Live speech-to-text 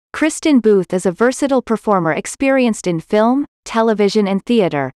Kristin Booth is a versatile performer experienced in film, television and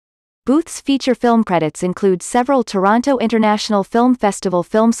theatre. Booth's feature film credits include several Toronto International Film Festival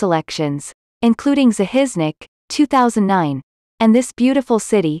film selections, including Zahiznik, 2009, and This Beautiful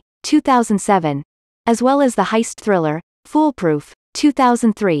City, 2007, as well as the heist thriller, Foolproof,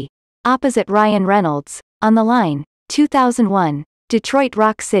 2003, opposite Ryan Reynolds, On the Line, 2001, Detroit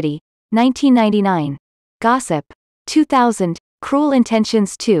Rock City, 1999, Gossip, 2000, Cruel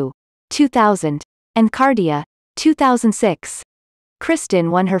Intentions 2, 2000, and Cardia, 2006.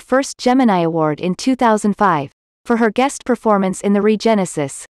 Kristin won her first Gemini Award in 2005, for her guest performance in the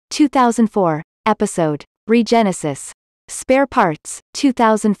Regenesis, 2004, episode, Regenesis, Spare Parts,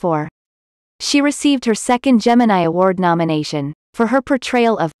 2004. She received her second Gemini Award nomination, for her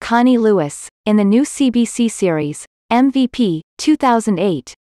portrayal of Connie Lewis, in the new CBC series, MVP,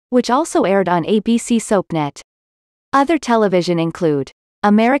 2008, which also aired on ABC SoapNet. Other television include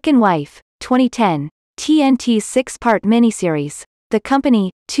American Wife, 2010, TNT's 6-part miniseries, The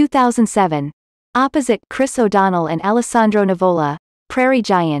Company, 2007, opposite Chris O'Donnell and Alessandro Nivola, Prairie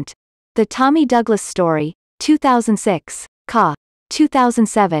Giant, The Tommy Douglas Story, 2006, Caw,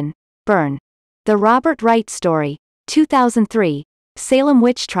 2007, Burn, The Robert Wright Story, 2003, Salem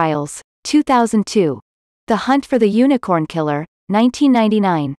Witch Trials, 2002, The Hunt for the Unicorn Killer,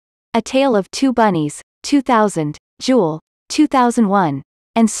 1999, A Tale of Two Bunnies, 2000, Jewel, 2001,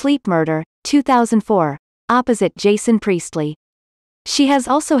 and Sleep Murder, 2004, opposite Jason Priestley. She has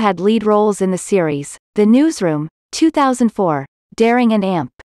also had lead roles in the series, The Newsroom, 2004, Daring and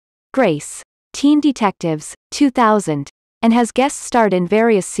Amp, Grace, Teen Detectives, 2000, and has guest starred in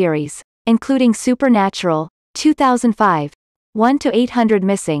various series, including Supernatural, 2005, 1-800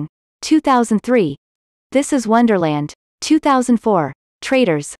 Missing, 2003, This is Wonderland, 2004,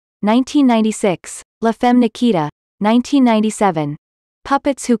 Traitors, 1996, La Femme Nikita, 1997,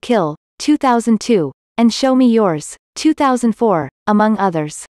 Puppets Who Kill, 2002, and Show Me Yours, 2004, among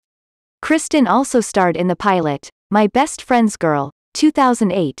others. Kristin also starred in the pilot, My Best Friend's Girl,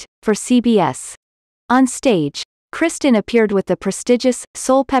 2008, for CBS. On stage, Kristin appeared with the prestigious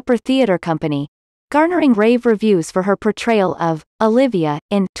Soulpepper Theatre Company, garnering rave reviews for her portrayal of Olivia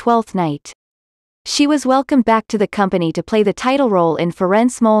in Twelfth Night. She was welcomed back to the company to play the title role in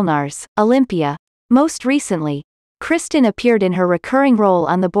Ferenc Molnar's Olympia. Most recently, Kristin appeared in her recurring role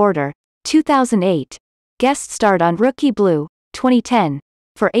on The Border, 2008, guest starred on Rookie Blue, 2010,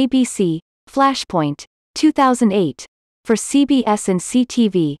 for ABC, Flashpoint, 2008, for CBS and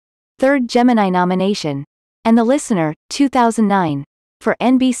CTV, third Gemini nomination, and The Listener, 2009, for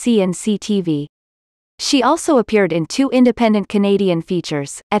NBC and CTV. She also appeared in 2 independent Canadian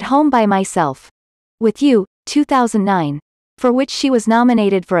features, At Home by Myself, With You, 2009, for which she was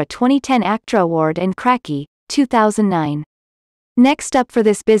nominated for a 2010 ACTRA Award, and Cracky, 2009. Next up for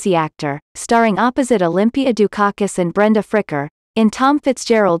this busy actor, starring opposite Olympia Dukakis and Brenda Fricker, in Tom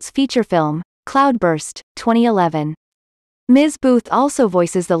Fitzgerald's feature film, Cloudburst, 2011. Ms. Booth also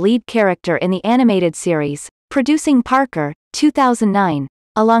voices the lead character in the animated series, Producing Parker, 2009,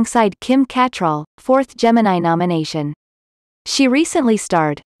 alongside Kim Cattrall, 4th Gemini nomination. She recently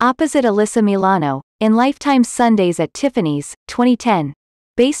starred, opposite Alyssa Milano, in Lifetime's Sundays at Tiffany's, 2010,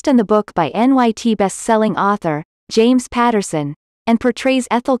 based on the book by NYT best-selling author, James Patterson, and portrays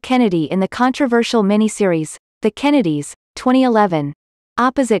Ethel Kennedy in the controversial miniseries, The Kennedys, 2011,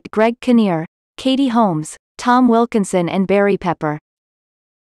 opposite Greg Kinnear, Katie Holmes, Tom Wilkinson and Barry Pepper.